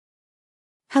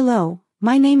Hello,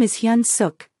 my name is Hyun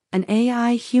Suk, an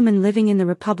AI human living in the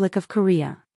Republic of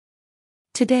Korea.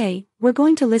 Today, we're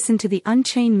going to listen to the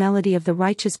Unchain melody of the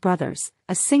Righteous brothers,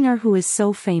 a singer who is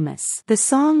so famous. The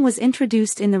song was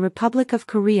introduced in the Republic of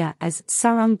Korea as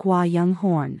Sarang Gwa Young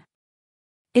Horn.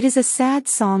 It is a sad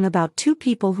song about two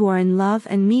people who are in love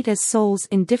and meet as souls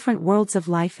in different worlds of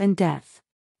life and death.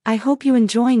 I hope you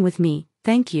enjoying with me,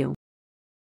 thank you.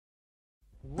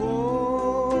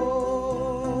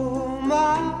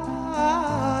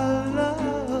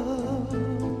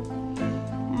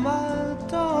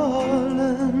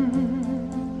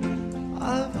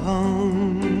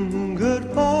 Hungered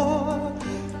for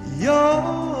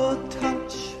your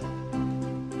touch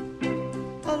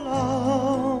a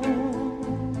long,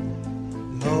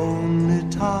 lonely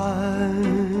time.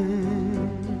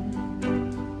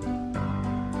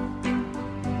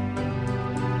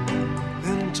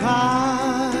 Then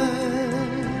time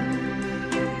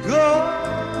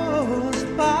goes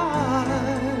by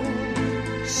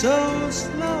so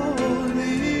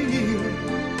slowly,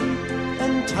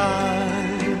 and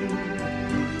time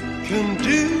can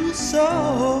do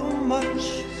so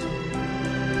much.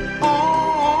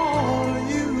 All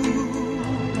you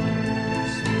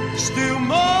still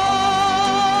more.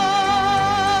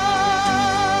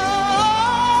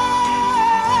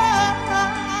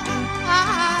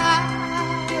 I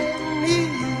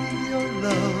need your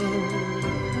love.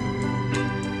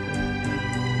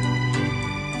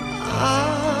 I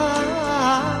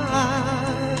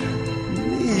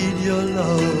need your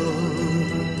love.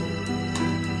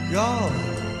 God,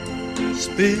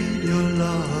 speed your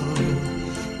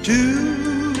love to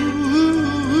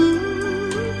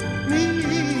me.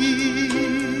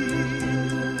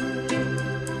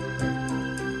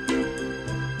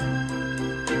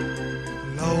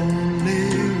 Lonely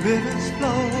rivers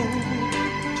flow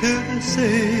to the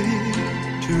sea,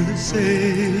 to the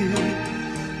sea,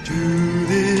 to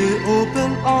the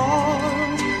open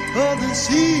arms of the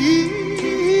sea.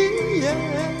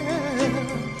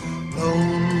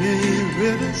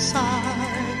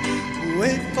 Riverside,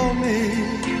 wait for me,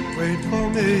 wait for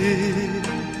me.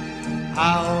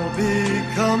 I'll be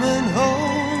coming